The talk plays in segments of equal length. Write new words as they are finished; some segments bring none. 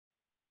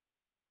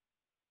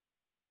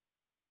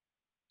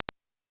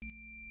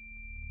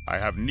I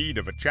have need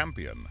of a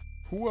champion.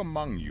 Who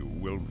among you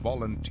will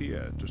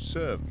volunteer to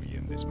serve me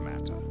in this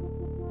matter?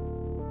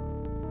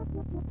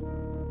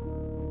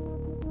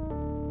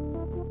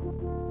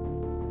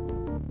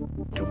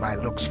 Do my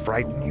looks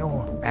frighten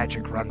you?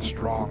 Magic runs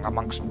strong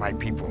amongst my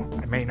people.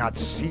 I may not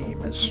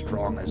seem as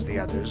strong as the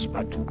others,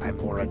 but I'm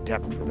more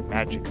adept with the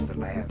magic of the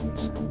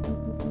lands.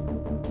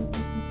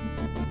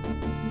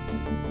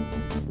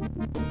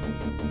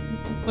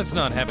 Let's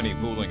not have any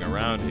fooling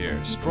around here.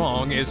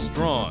 Strong is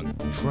strong.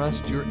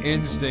 Trust your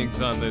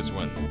instincts on this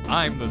one.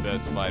 I'm the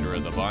best fighter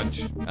of the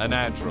bunch. A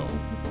natural.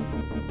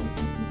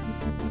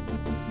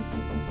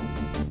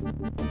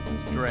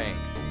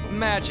 Strength.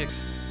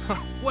 Magics.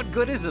 What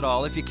good is it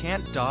all if you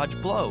can't dodge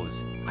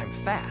blows? I'm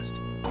fast.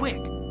 Quick.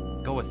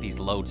 Go with these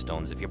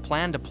lodestones if you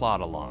plan to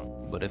plod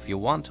along. But if you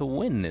want to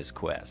win this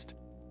quest,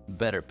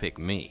 better pick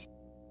me.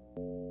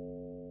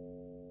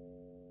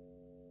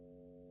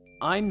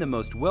 I'm the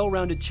most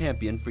well-rounded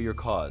champion for your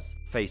cause.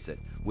 Face it,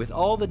 with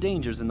all the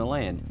dangers in the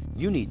land,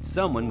 you need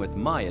someone with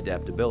my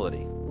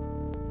adaptability.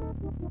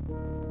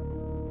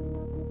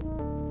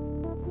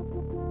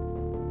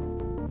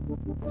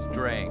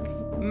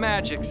 Strength.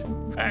 Magics.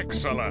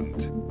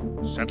 Excellent!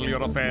 Settle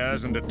your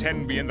affairs and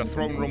attend me in the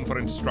throne room for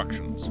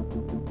instructions.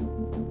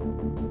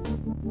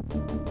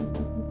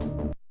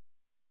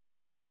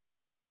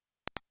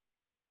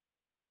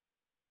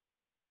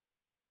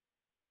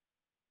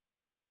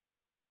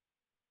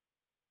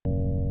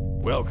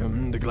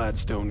 Welcome to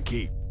Gladstone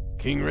Keep.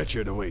 King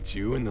Richard awaits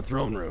you in the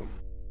throne room.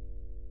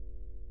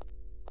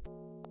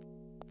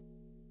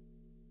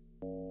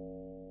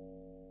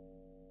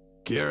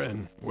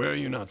 Kieran, were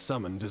you not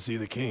summoned to see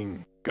the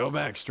king? Go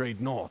back straight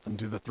north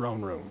into the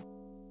throne room.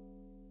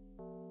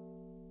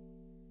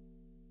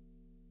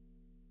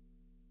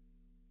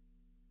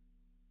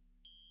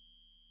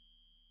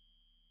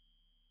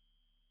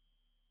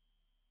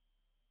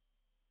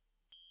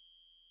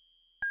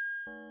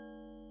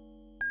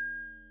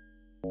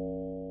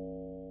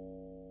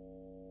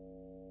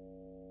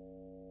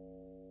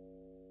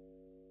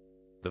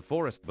 The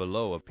forest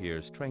below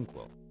appears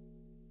tranquil.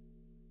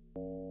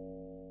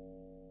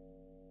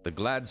 The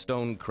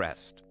Gladstone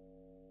crest.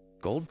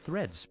 Gold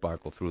threads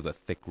sparkle through the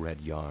thick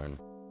red yarn.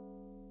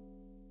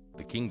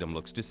 The kingdom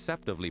looks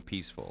deceptively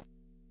peaceful.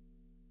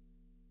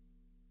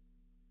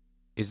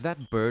 Is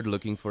that bird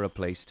looking for a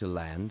place to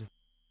land?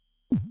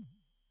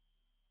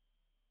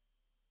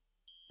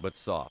 But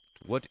soft,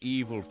 what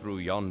evil through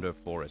yonder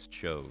forest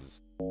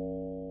shows?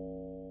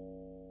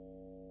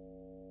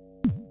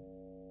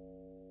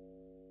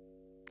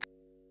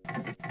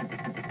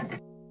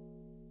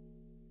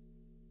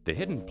 The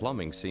hidden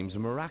plumbing seems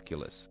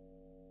miraculous.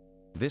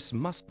 This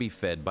must be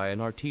fed by an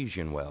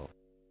artesian well.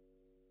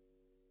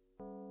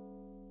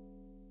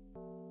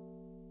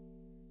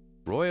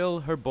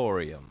 Royal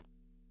Herborium.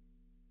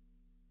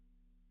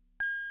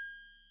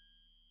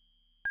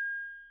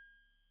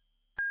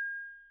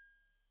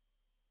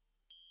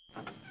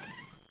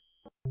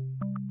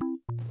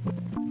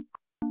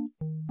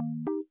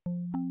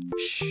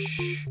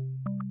 Shh.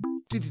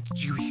 Did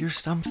you hear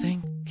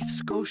something? If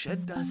Scotia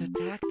does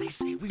attack, they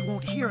say we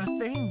won't hear a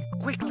thing.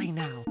 Quickly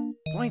now.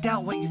 Point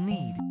out what you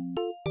need.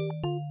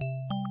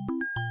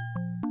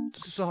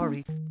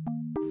 Sorry,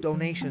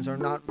 donations are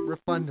not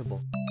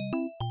refundable.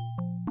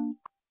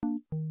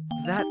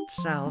 That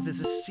salve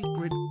is a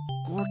secret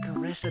Gorka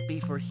recipe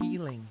for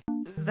healing.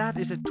 That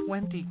is a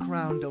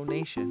 20-crown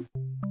donation.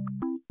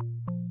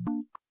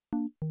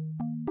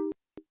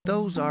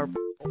 Those are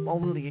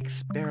only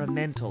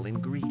experimental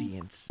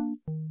ingredients.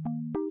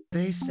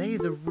 They say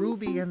the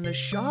ruby and the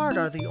shard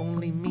are the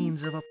only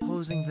means of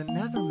opposing the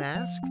nether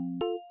mask.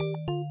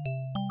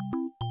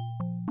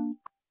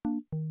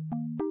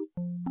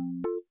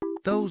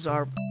 Those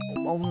are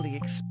only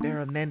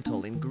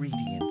experimental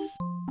ingredients.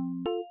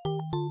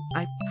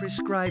 I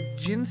prescribe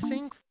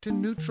ginseng to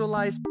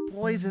neutralize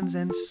poisons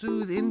and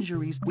soothe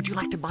injuries. Would you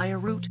like to buy a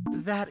root?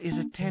 That is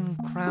a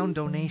 10-crown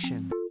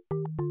donation.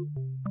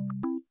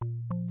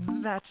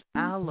 That's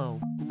aloe.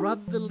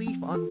 Rub the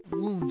leaf on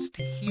wounds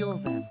to heal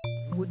them.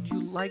 Would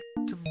you like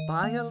to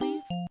buy a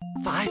leaf?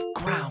 5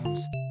 crowns.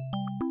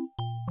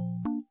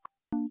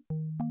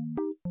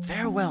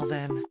 Farewell,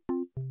 then.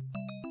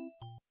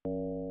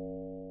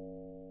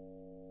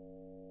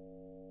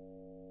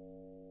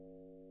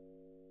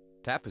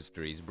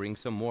 Tapestries bring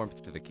some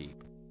warmth to the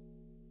keep.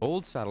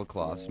 Old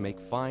saddlecloths make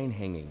fine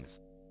hangings.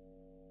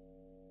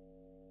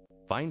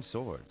 Fine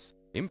swords.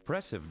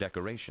 Impressive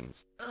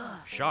decorations.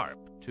 Sharp,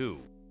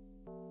 too.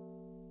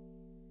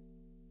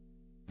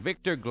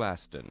 Victor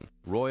Gladstone,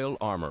 Royal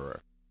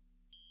Armorer.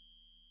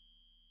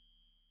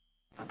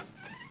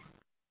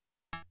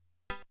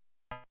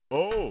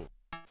 Oh,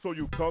 so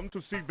you come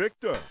to see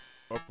Victor,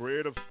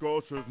 afraid of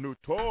Scotia's new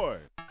toy.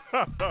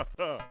 Ha ha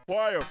ha,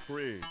 why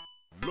afraid?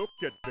 Look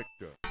at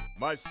Victor.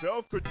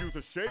 Myself could use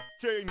a shape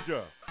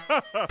changer.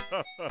 Ha ha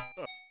ha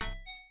ha.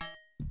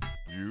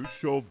 You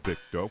show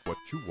Victor what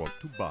you want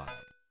to buy.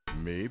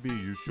 Maybe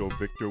you show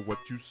Victor what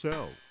you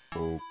sell,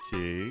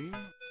 okay?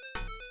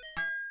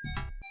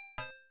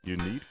 You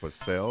need for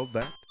sell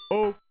that?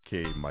 Okay.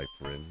 Okay, my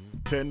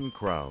friend. 10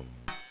 crowns.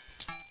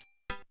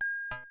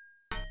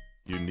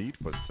 You need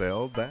for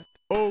sell that?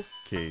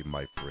 Okay,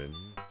 my friend.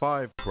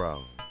 5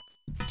 crowns.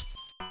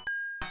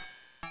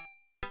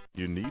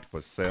 You need for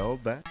sell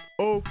that?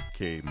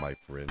 Okay, my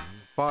friend.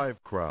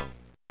 5 crowns.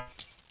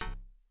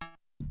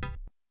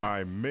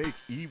 I make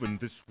even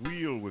this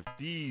wheel with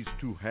these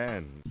 2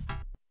 hands.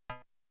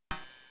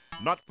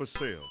 Not for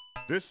sale.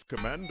 This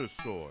commander's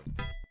sword.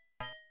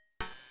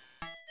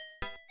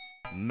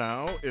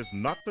 Now is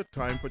not the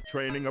time for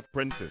training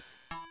apprentice.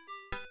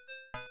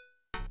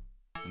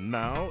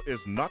 Now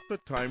is not the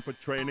time for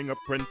training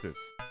apprentice.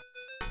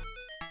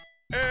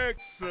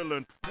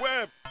 Excellent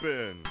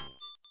weapon!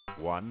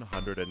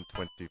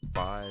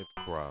 125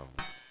 crowns.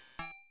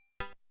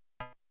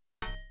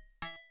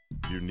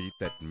 You need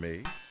that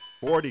made?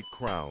 40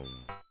 crowns.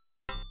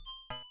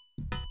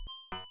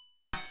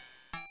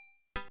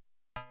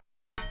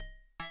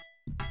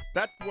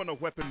 That one a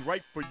weapon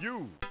right for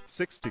you.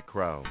 60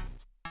 crowns.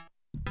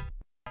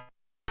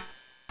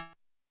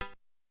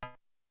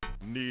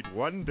 Need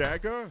 1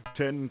 dagger?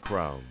 10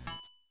 crowns.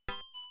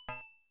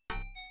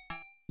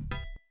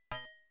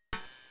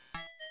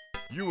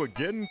 You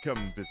again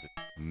come visit?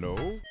 No?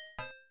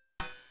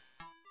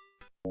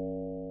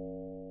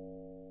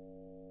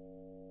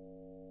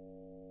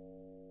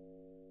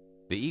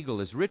 The eagle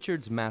is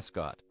Richard's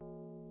mascot.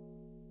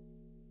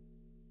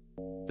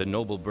 The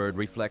noble bird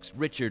reflects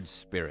Richard's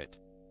spirit.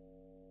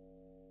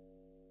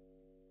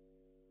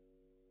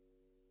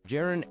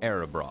 Jaren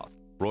Erebroth,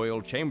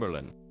 Royal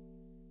Chamberlain.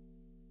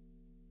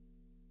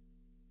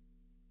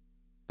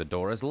 The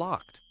door is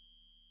locked.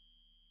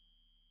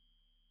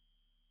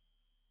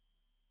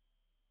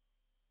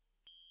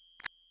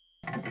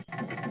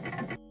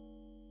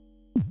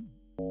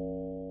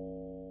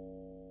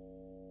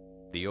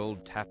 The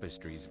old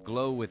tapestries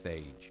glow with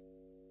age.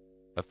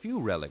 A few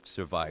relics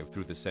survive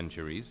through the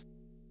centuries.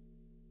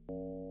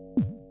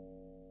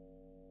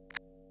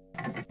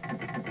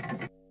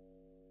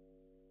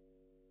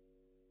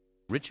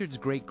 Richard's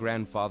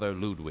great-grandfather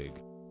Ludwig,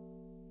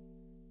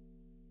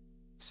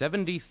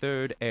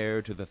 73rd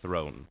heir to the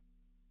throne.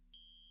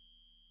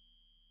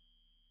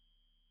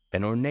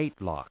 An ornate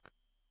lock,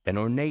 an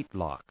ornate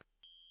lock.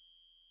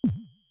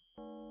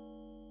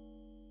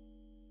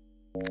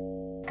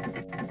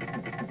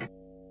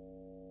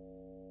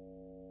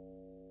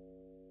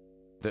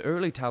 The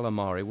early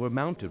Talamari were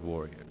mounted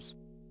warriors.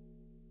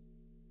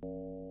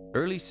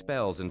 Early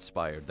spells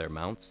inspired their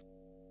mounts.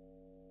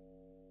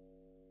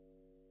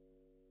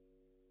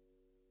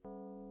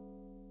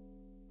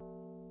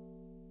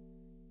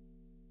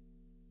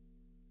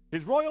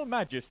 His Royal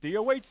Majesty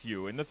awaits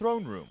you in the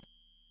throne room.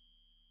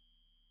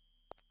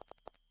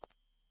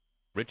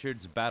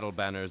 Richard's battle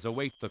banners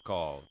await the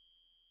call.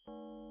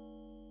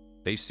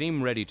 They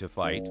seem ready to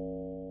fight.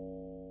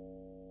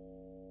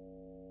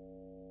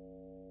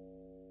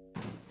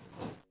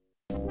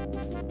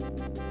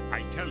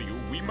 I tell you,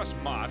 we must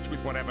march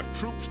with whatever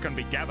troops can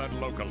be gathered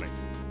locally.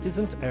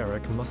 Isn't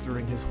Eric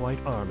mustering his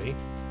white army?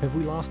 Have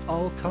we lost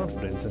all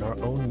confidence in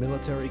our own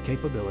military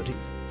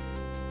capabilities?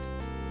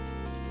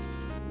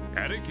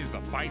 Eric is the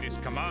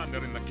finest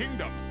commander in the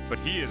kingdom, but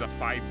he is a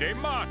 5-day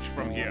march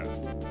from here.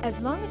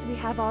 As long as we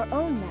have our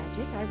own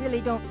magic, I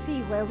really don't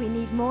see where we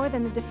need more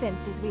than the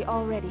defenses we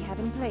already have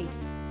in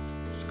place.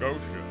 Scotia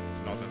is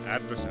not an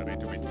adversary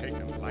to be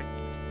taken lightly.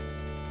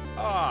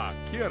 Ah,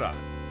 Kira.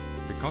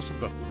 Because of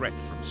the threat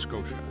from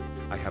Scotia,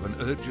 I have an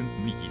urgent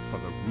need for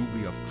the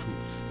Ruby of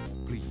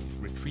Truth. Please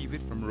retrieve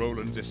it from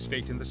Roland's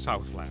estate in the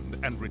Southland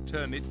and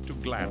return it to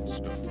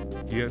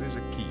Gladstone. Here is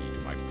a key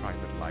to my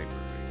private library.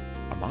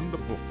 Among the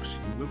books,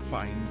 you will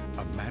find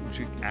a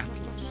magic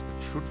atlas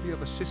that should be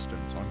of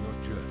assistance on your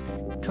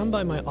journey. Come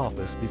by my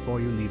office before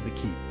you leave the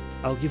keep.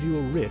 I'll give you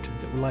a writ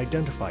that will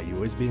identify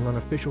you as being on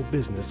official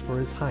business for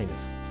His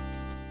Highness.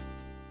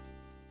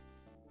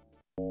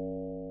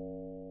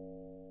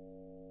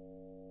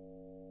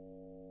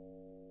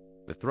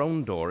 The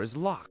throne door is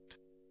locked.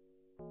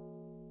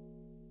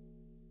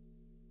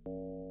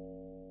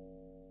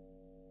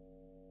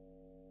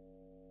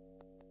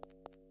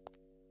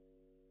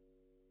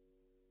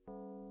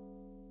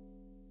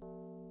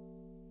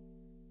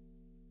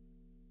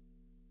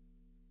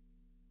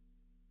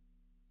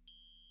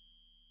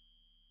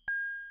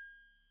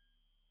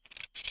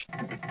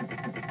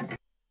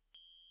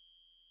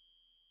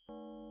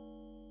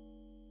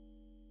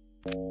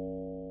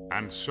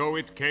 And so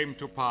it came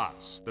to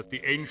pass that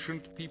the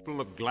ancient people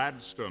of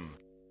Gladstone,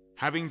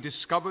 having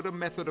discovered a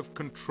method of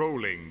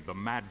controlling the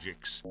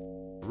magics,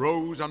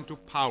 rose unto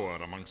power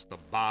amongst the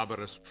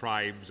barbarous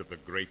tribes of the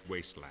Great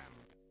Wasteland.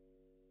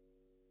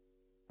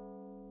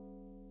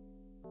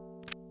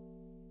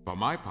 For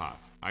my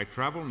part, I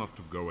travel not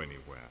to go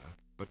anywhere,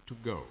 but to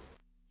go.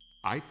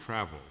 I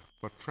travel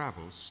for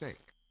travel's sake.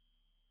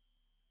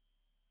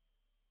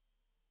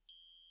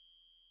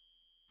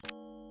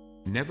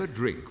 Never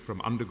drink from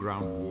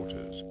underground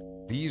waters.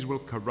 These will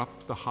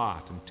corrupt the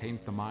heart and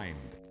taint the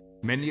mind.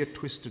 Many a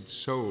twisted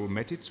soul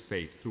met its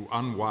fate through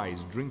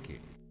unwise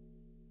drinking.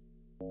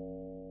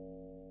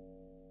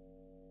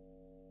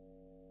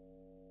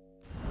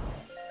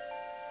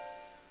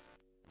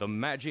 The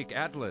Magic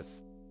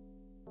Atlas.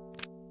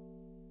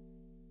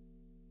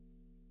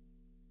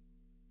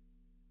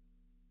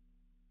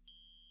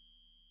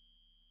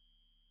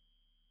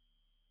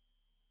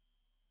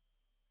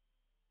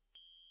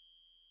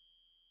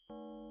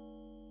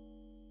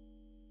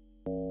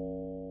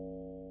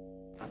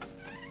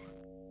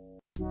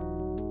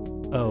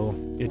 Oh,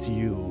 it's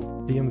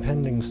you. The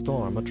impending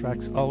storm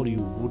attracts all you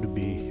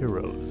would-be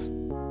heroes.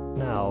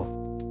 Now,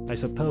 I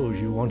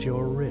suppose you want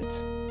your writ.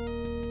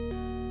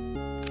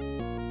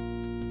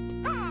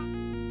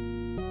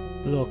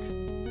 Look,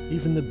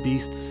 even the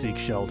beasts seek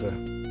shelter.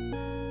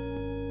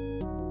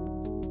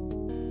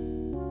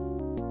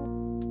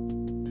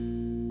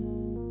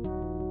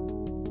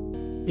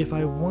 If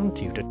I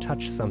want you to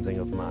touch something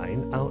of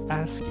mine, I'll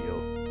ask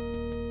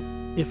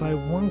you. If I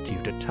want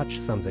you to touch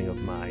something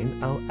of mine,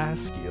 I'll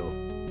ask you.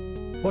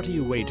 What are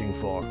you waiting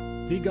for?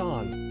 Be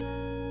gone.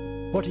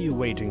 What are you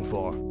waiting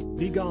for?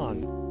 Be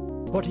gone.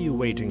 What are you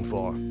waiting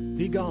for?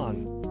 Be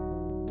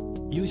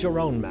gone. Use your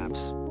own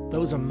maps.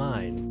 Those are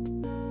mine.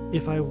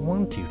 If I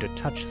want you to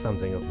touch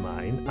something of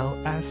mine, I'll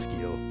ask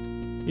you.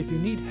 If you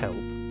need help,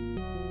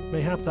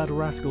 mayhap that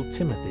rascal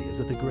Timothy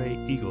is at the Grey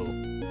Eagle.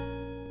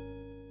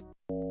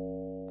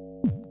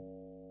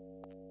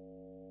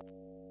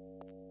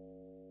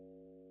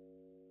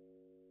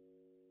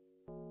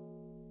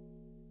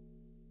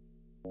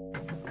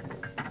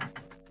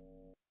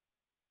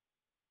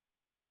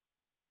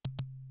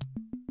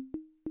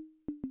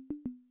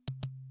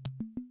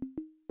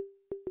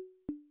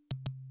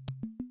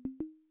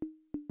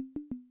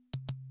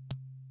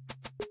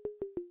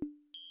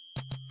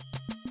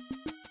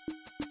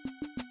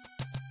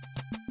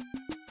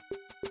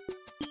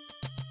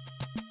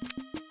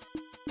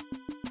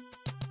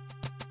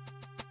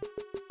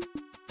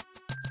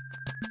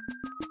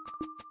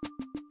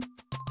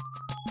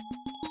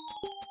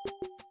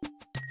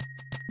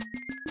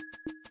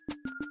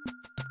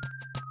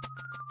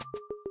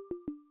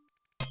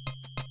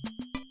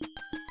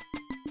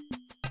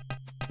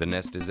 The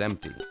nest is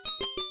empty.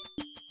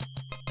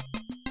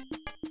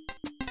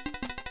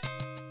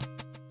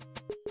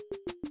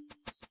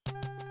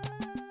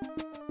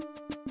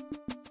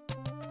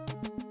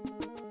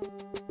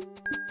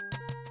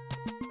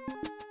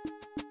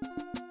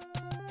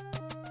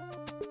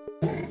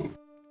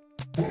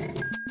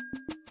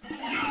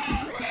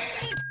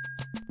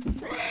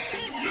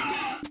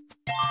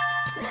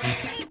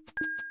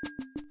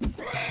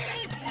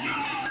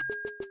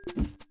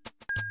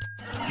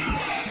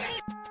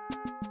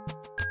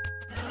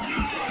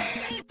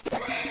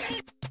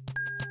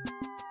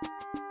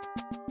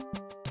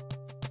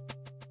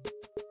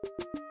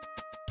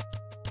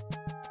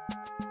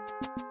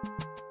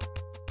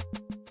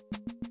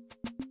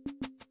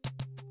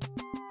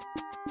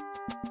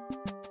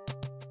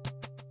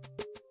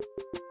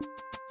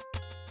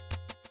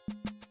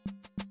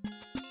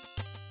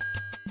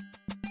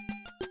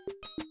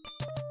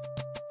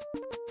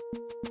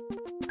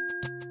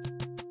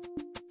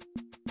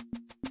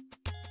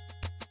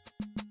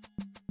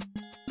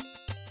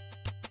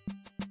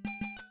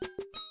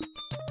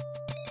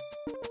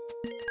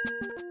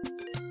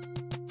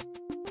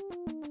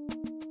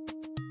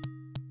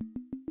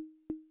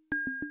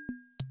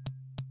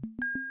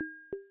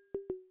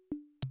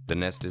 The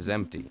nest is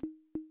empty.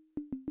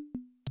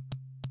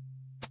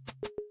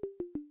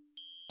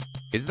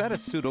 Is that a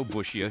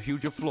Pseudobushia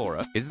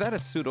hugiflora? Is that a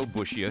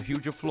Pseudobushia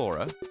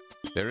hugiflora?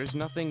 There is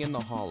nothing in the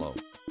hollow.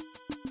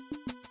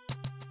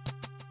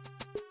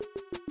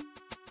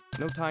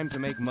 No time to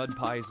make mud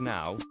pies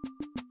now.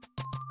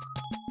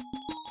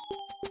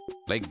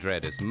 Lake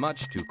Dread is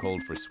much too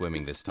cold for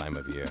swimming this time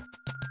of year.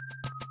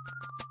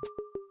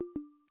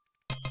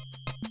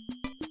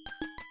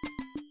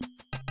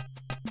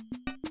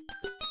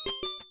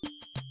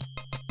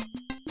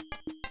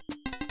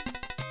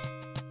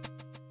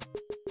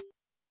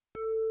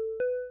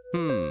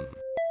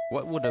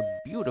 What would a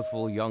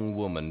beautiful young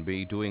woman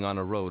be doing on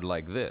a road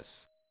like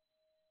this?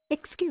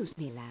 Excuse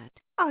me, lad.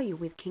 Are you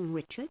with King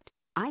Richard?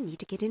 I need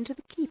to get into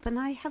the keep and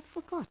I have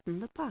forgotten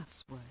the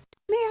password.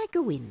 May I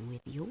go in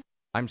with you?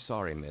 I'm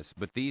sorry, miss,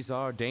 but these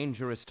are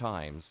dangerous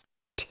times.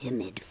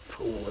 Timid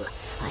fool.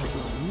 I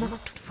will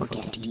not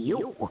forget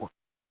you.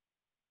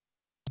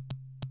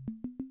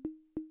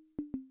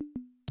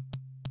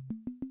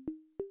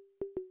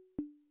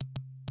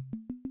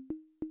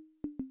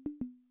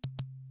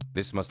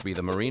 This must be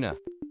the marina.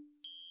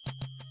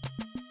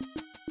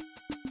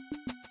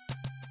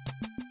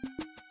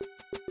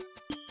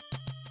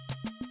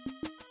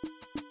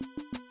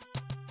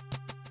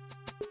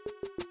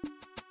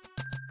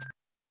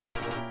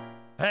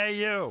 Hey,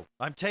 you!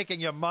 I'm taking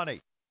your money.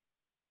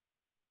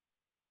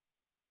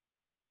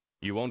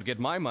 You won't get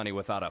my money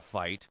without a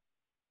fight.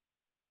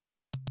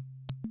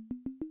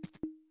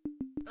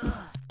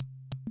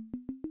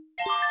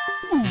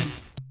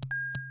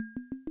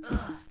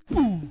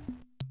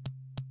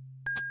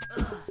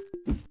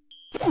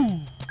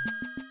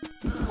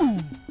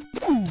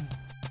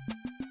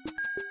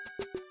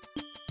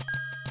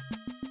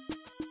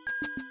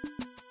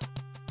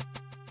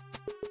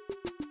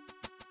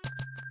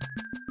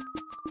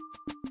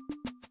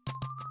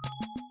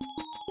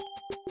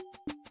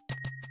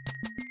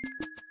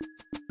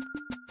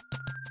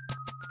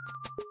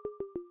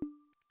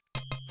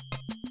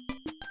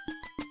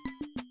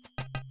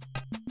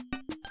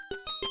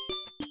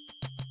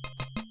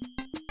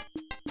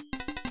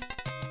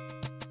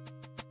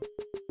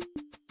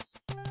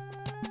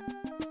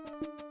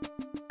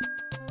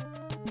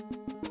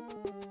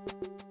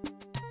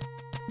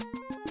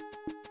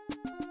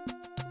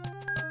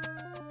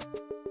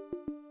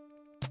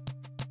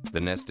 The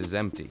nest is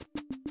empty.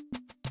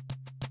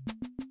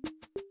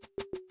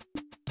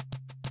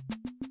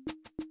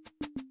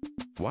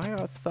 Why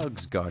are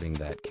thugs guarding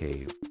that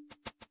cave?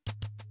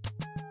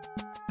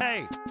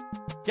 Hey,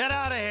 get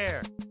out of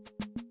here!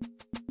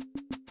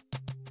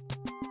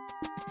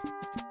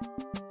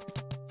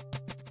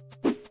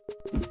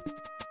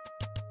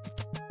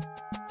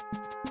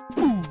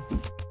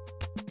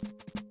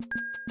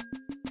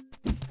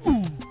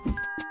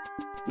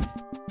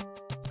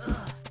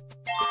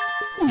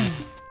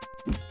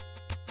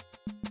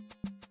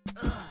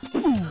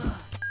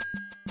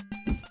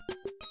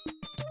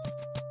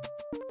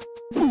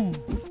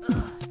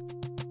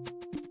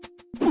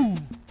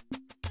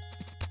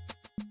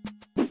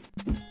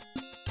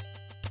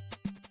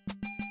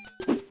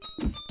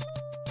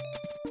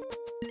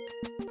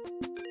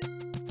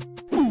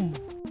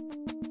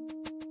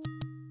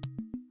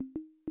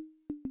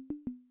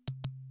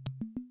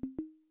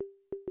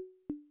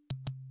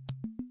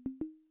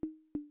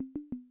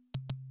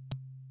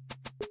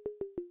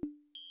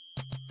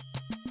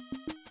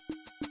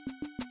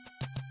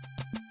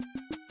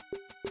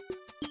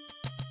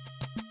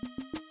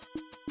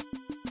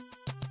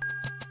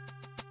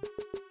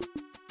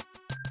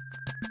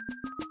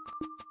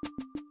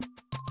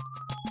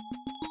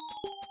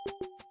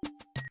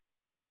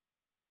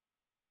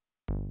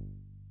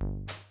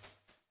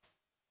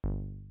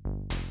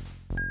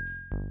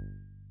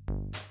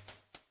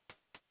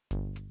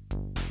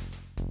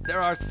 There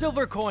are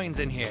silver coins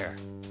in here.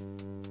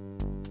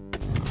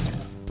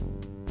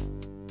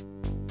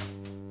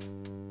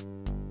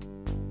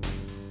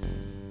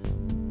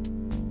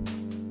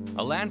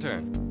 A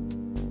lantern.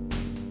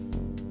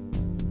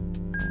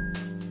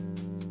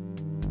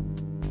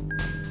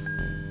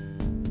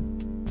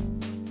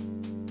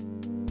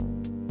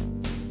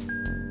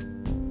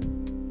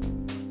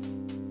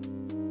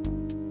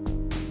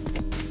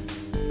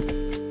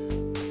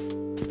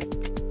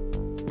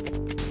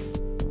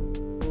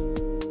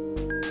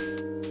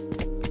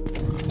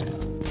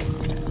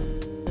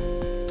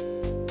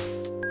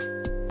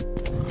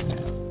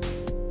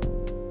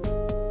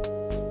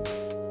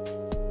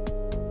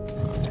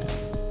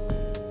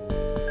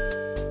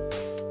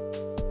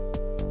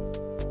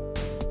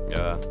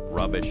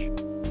 Rubbish.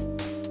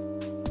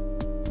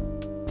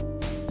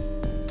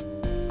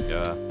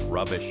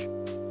 Rubbish.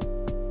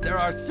 There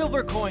are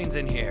silver coins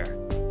in here.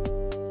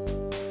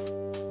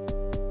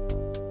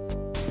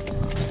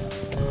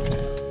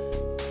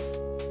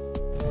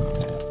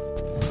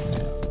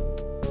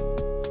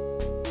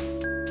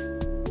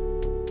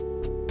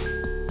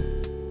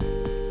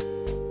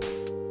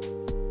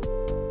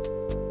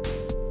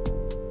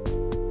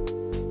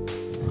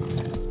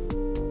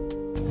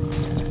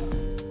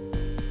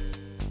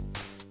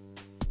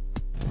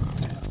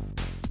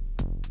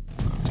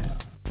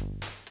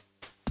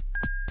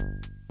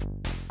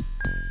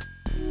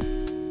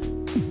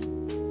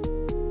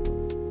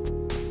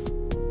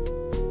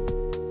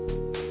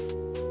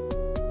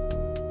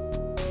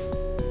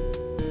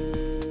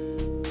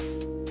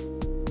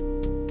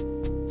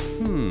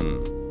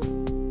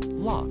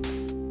 Locked.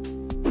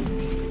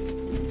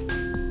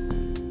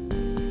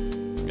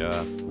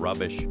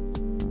 Rubbish.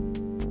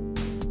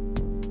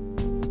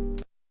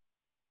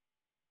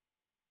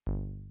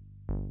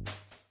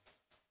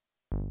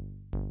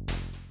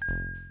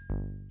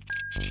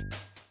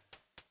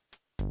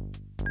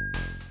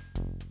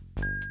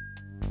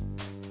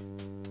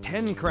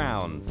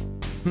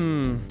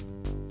 $10.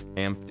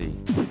 Empty.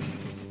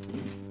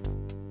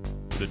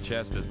 The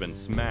chest has been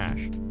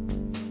smashed.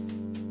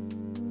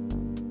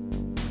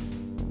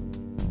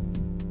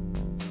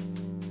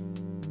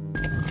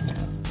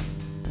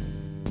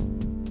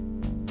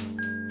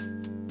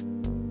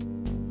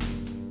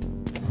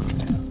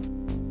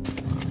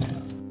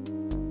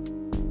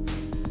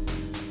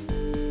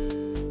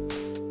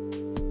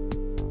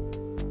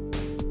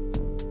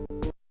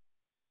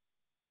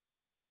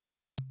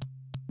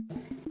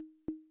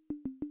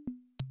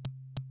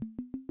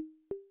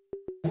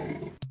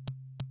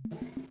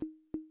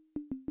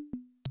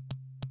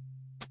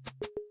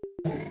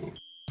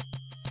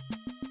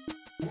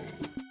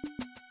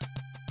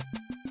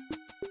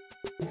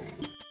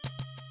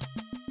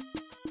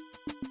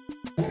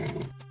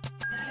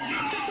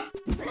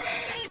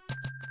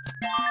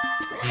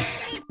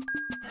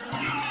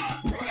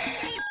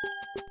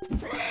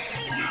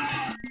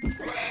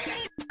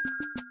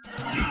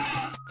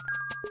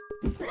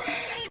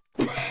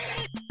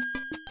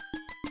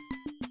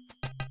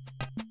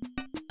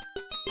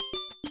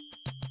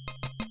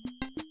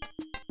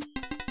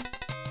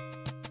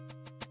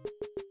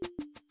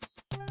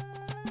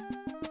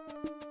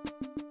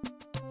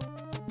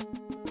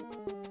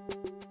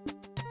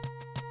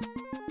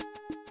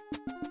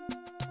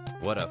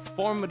 What a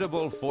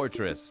formidable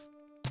fortress.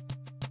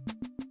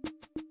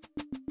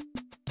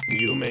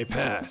 You may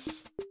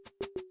pass.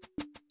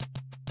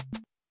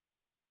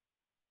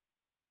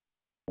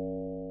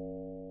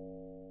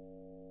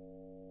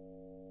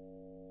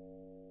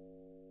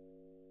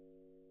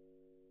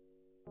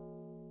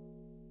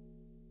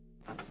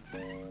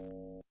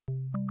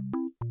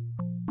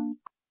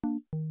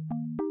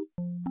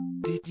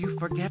 you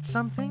forget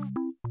something?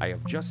 I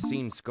have just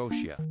seen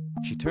Scotia.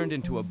 She turned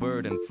into a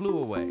bird and flew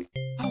away.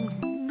 Oh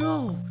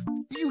no!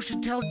 You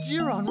should tell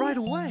Giron right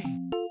away.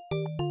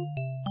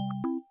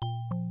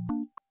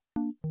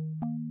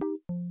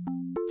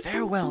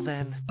 Farewell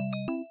then.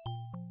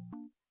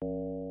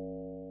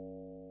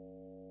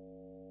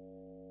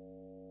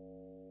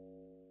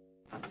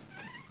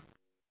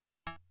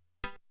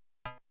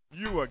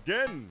 You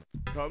again!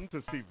 Come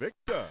to see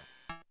Victor.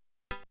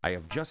 I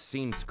have just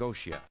seen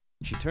Scotia.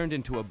 She turned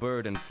into a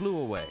bird and flew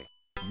away.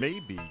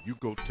 Maybe you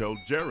go tell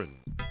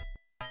Jaren.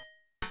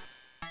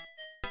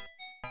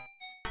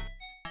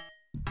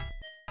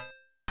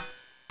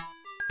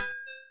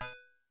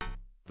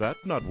 That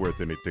not worth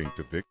anything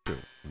to Victor.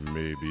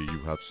 Maybe you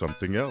have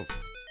something else.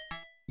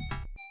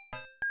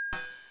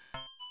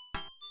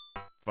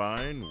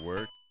 Fine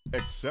work,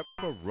 except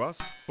for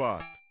rust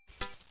spot.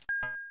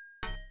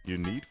 You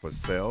need for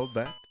sale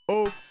that?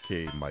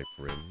 Okay, my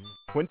friend.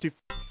 20.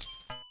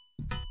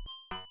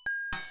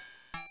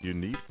 You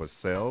need for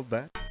sale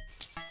that?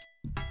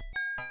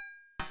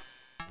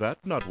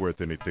 That not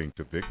worth anything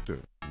to Victor.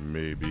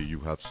 Maybe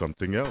you have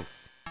something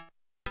else.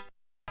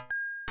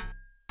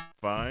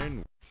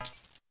 Fine.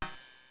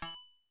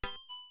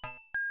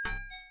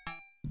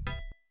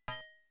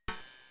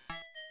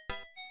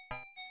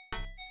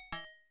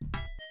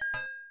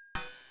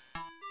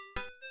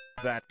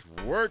 That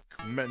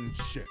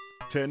workmanship.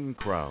 10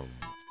 crowns.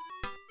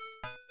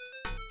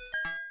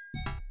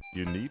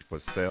 You need for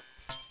sale.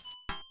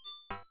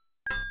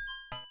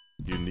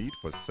 You need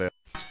for sale.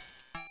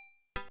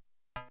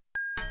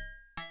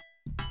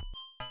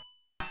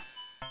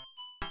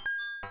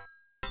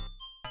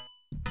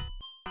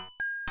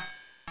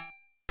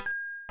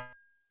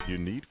 You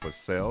need for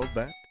sale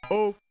that?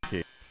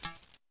 Okay.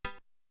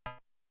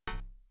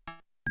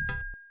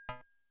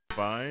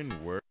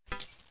 Fine work.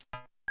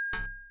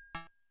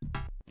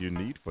 You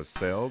need for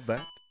sale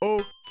that?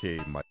 Okay,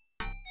 my.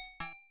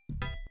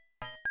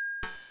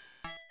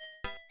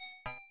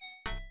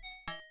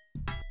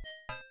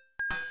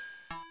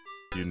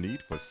 You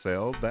need for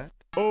sale that?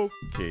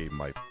 Okay,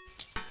 my.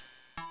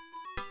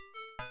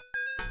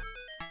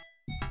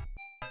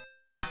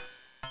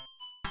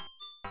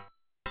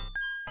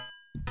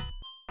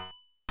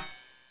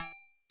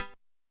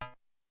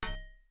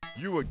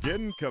 You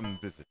again come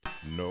visit.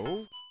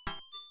 No?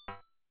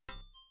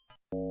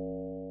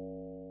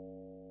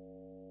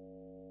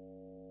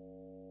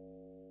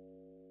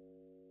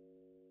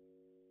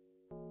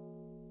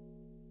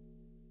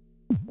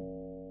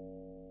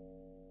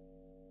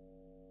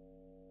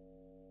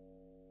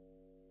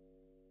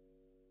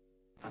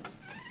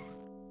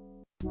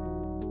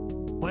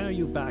 Why are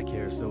you back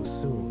here so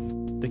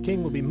soon? The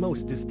king will be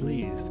most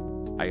displeased.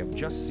 I have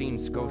just seen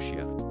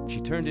Scotia. She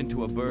turned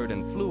into a bird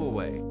and flew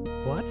away.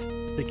 What?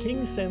 The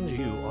king sends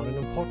you on an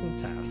important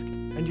task,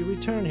 and you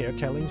return here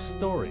telling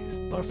stories.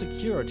 Our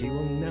security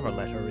will never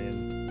let her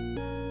in.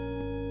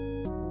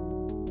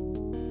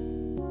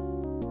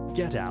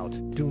 Get out.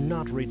 Do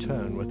not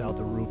return without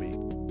the ruby.